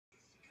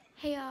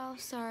Hey y'all,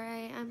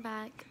 sorry, I'm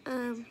back.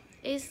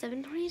 It's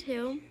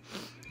 7:22.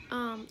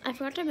 I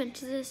forgot to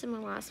mention this in my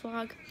last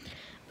vlog,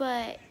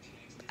 but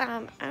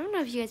I don't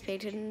know if you guys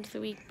paid attention to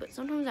the week, but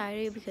sometimes I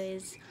do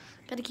because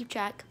I gotta keep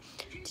track.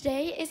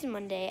 Today is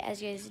Monday,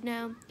 as you guys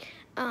know.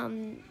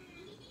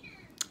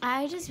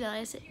 I just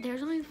realized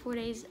there's only 4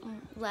 days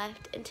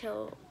left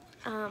until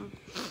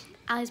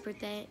Allie's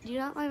birthday. Do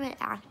not mind my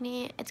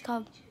acne. It's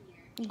called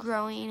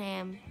growing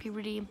and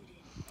puberty,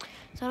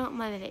 so I don't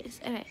mind my face.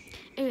 Okay.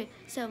 Anyway,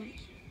 so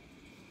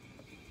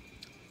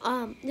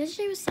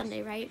yesterday was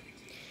Sunday, right?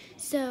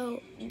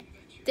 So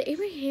the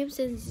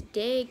Abrahamsons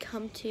did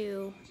come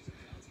to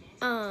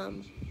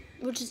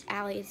which is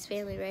Allie's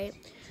family, right?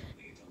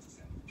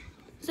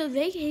 So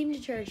they came to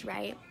church,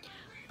 right?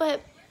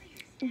 But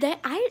I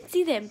didn't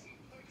see them.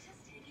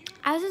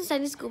 I was in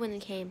Sunday school when they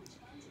came.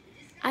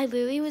 I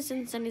literally was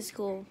in Sunday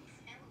school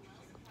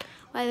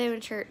while they were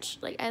in church.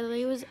 Like, I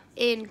literally was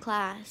in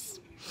class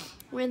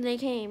when they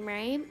came,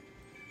 right?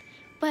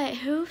 But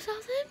who saw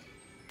them?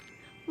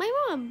 My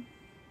mom.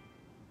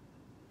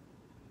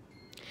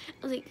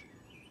 I was like,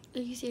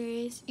 are you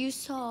serious? You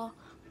saw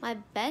my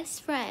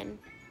best friend's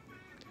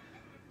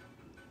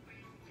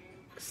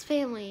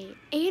family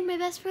and my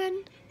best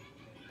friend?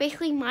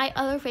 Basically my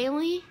other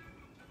family?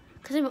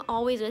 Because I'm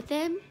always with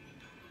them?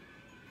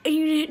 And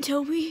you didn't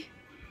tell me?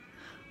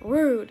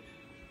 Rude.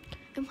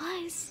 And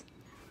plus,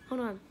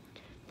 hold on.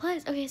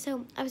 Plus, okay,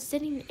 so I was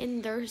sitting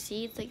in their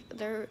seats, like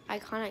their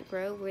iconic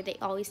row where they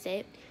always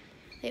sit.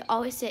 They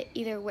always sit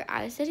either where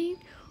I was sitting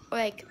or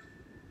like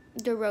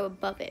the row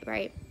above it,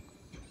 right?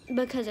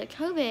 Because of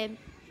COVID,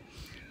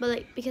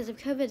 because of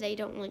COVID, they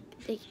don't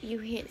you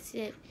can't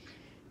sit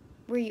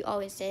where you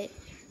always sit.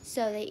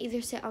 So they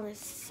either sit on the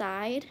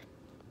side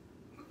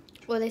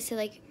or they sit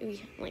like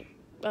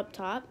up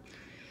top.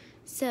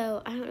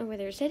 So I don't know where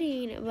they're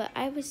sitting, but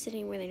I was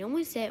sitting where they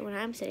normally sit when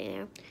I'm sitting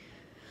there.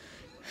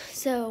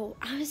 So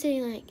I was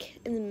sitting like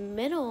in the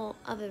middle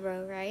of the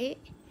row, right?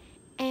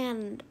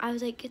 And I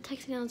was like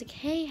texting, I was like,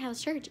 hey,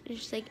 how's church? And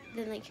she's like,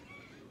 then like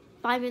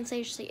 5 minutes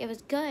later, she's like, it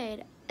was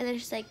good. And then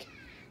she's like,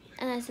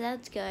 and I said,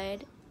 that's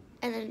good.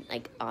 And then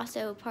like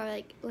also probably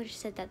like when she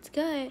said that's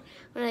good,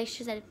 when like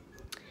she said,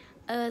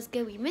 oh, it's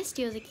good, we missed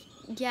you. I was like,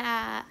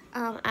 yeah,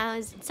 I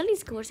was in Sunday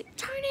school. She's like,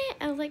 darn it.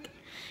 I was like,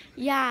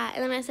 yeah.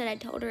 And then I said, I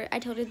told her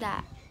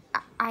that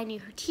I knew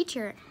her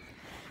teacher.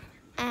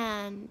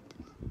 And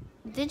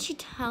then she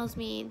tells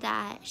me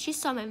that she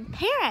saw my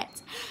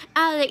parents.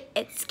 I was like,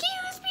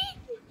 excuse me?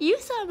 You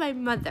saw my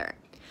mother.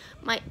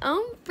 My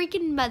own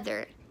freaking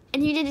mother.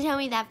 And you didn't tell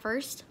me that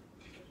first?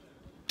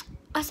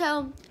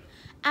 So,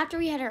 after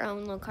we had our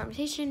own little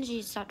conversation,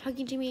 she stopped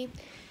talking to me.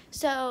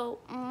 So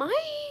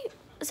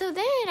then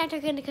I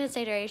took into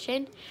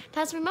consideration to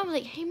ask my mom, I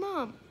was like, hey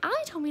mom, Allie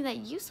told me that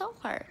you saw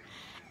her.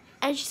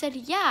 And she said,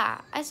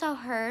 yeah, I saw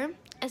her.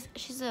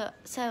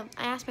 So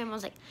I asked my mom, I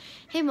was like,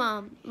 hey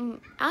mom,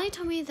 Allie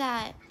told me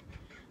that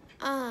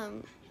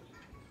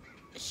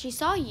she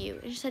saw you.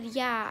 And she said,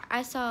 yeah,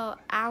 I saw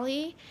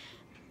Allie,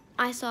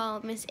 I saw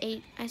Miss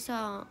Adrian, I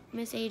saw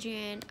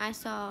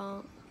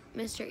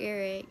Mr.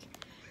 Eric,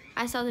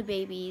 I saw the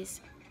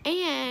babies.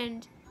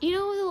 And you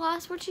know the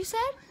last word she said?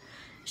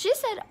 She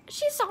said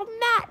she saw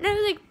Matt. And I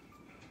was like,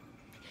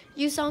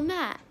 you saw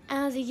Matt? And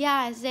I was like, yeah,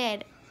 I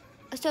said.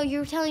 So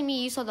you're telling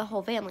me you saw the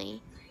whole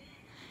family?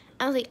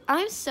 I was like,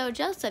 I'm so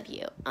jealous of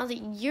you. I was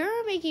like,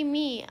 you're making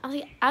me.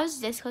 I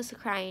was this close to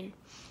crying.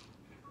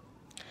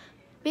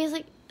 Because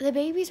like the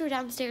babies were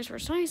downstairs for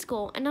Sunday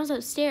school and I was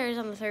upstairs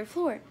on the 3rd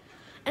floor.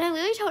 And I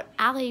literally told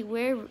Allie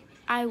where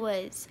I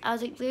was. I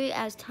was like, literally,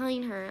 I was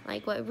telling her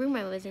like what room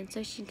I was in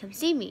so she can come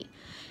see me.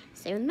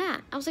 Same with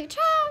Matt. I was like,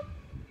 child.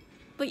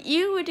 But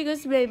you went to go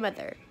see my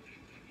mother.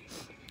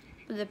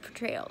 The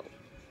portrayal.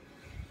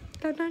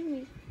 Don't talk to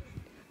me.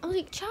 I was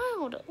like,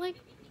 child, like,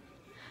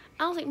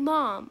 I was like,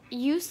 mom,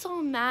 you saw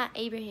Matt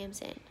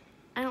Abrahamson.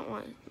 I don't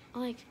want,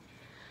 like,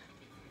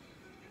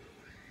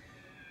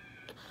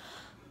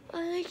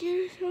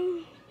 you're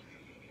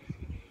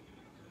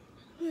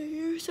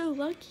so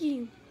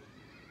lucky.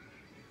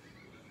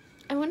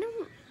 I wonder,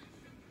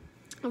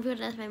 I'm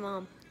gonna ask my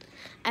mom.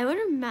 I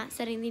wonder if Matt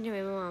said anything to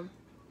my mom.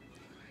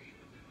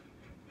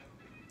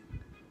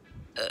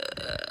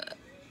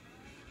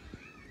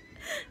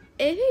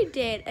 If he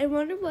did, I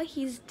wonder what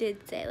he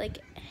did say. Like,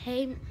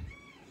 hey,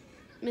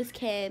 Miss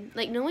Kim.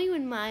 Like, normally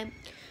when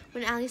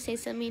Allie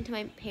says something to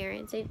my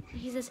parents,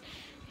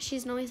 she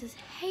normally says,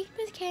 hey,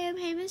 Miss Kim,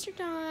 hey, Mr.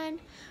 Don.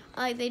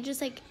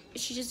 Like,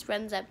 she just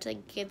runs up to,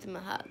 like, give them a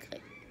hug.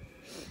 Like,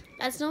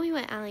 that's normally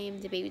what Allie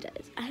and the baby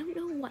does. I don't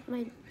know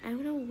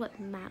what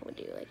Matt would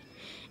do. Like,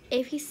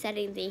 if he said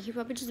anything, he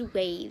probably just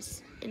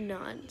waves and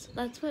nods.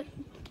 That's what,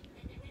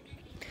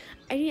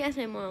 I need to ask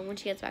my mom when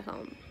she gets back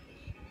home.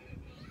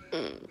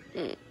 But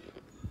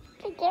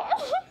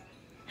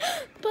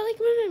like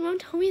when my mom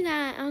told me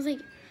that, I was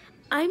like,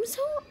 I'm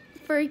so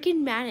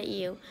freaking mad at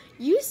you.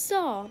 You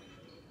saw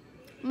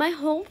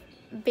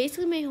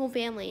basically my whole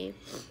family,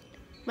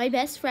 my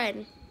best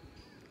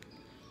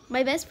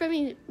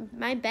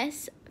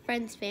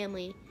friend's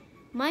family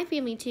my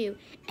family too.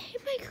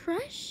 And my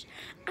crush,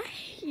 I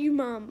hate you,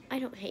 Mom. I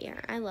don't hate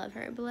her. I love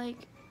her. But,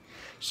 like,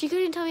 she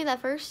couldn't tell me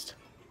that first.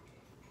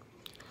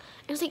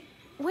 I was like,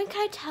 when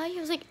can I tell you?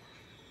 I was like,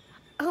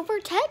 over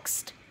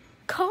text?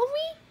 Call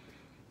me?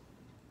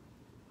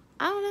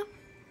 I don't know.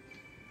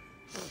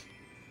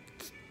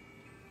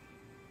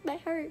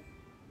 That hurt.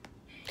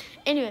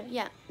 Anyway,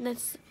 yeah,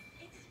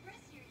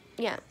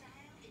 yeah.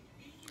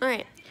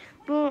 Alright.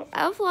 Well,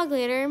 I'll vlog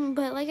later,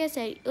 but like I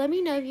said, let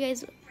me know if you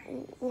guys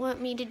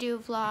want me to do a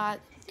vlog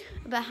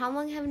about how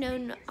long have I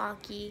known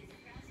Aki,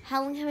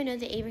 how long have I known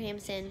the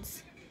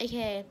Abrahamsons,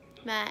 aka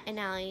Matt and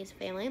Allie's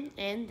family,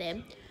 and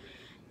them.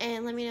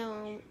 And let me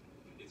know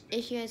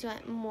if you guys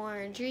want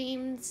more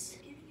dreams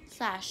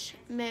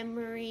 /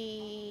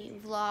 memory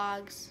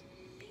vlogs.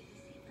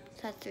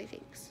 So that's 3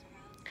 things.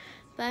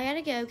 But I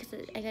gotta go because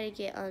I gotta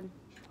get on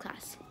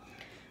class.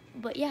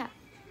 But yeah.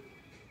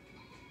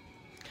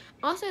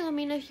 Also, let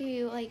me know if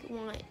you like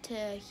want to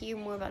hear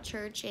more about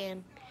church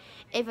and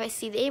if I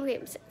see the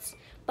Abrahamsons.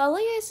 But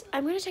like guys,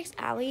 I'm gonna text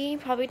Allie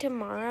probably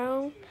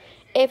tomorrow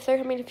if they're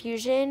coming to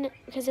Fusion,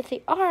 because if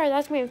they are,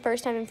 that's my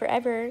first time in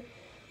forever.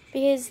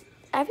 Because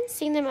I haven't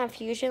seen them at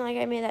Fusion, like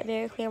I made that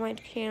very clear on my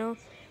channel.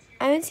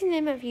 I haven't seen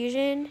them at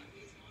Fusion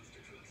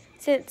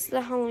since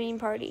the Halloween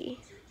party.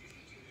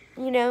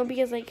 You know,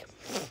 because like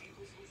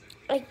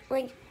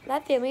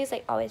that family is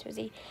like always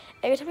busy.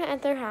 Every time I'm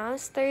at their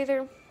house, they're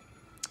either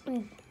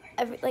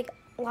like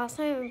last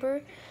time I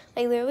remember,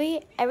 like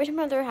literally every time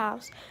I'm at their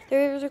house,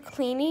 they're either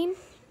cleaning,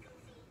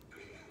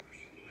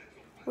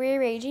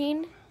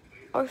 rearranging,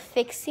 or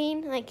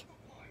fixing. Like,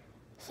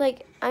 so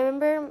like I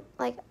remember,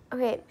 like,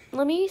 okay,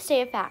 let me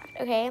say a fact,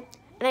 okay?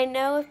 And I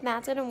know if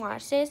Matt's gonna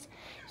watch this,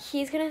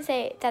 he's gonna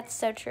say that's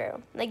so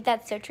true. Like,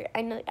 that's so true.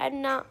 I know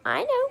I'm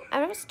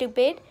not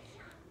stupid.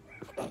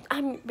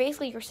 I'm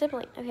basically your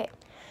sibling. Okay,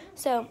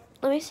 so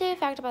let me say a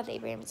fact about the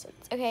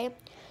Abrahamsons. Okay,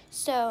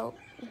 so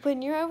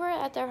when you're over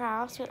at their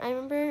house, I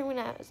remember when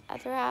I was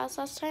at their house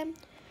last time,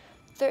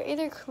 they're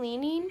either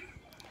cleaning,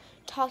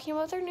 talking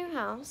about their new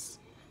house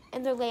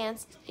and their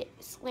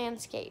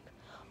landscape,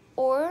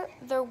 or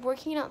they're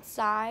working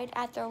outside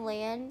at their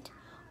land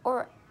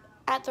or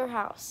at their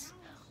house,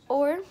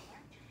 or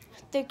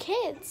their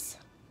kids,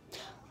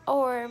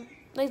 or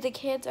like the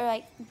kids are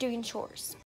like doing chores.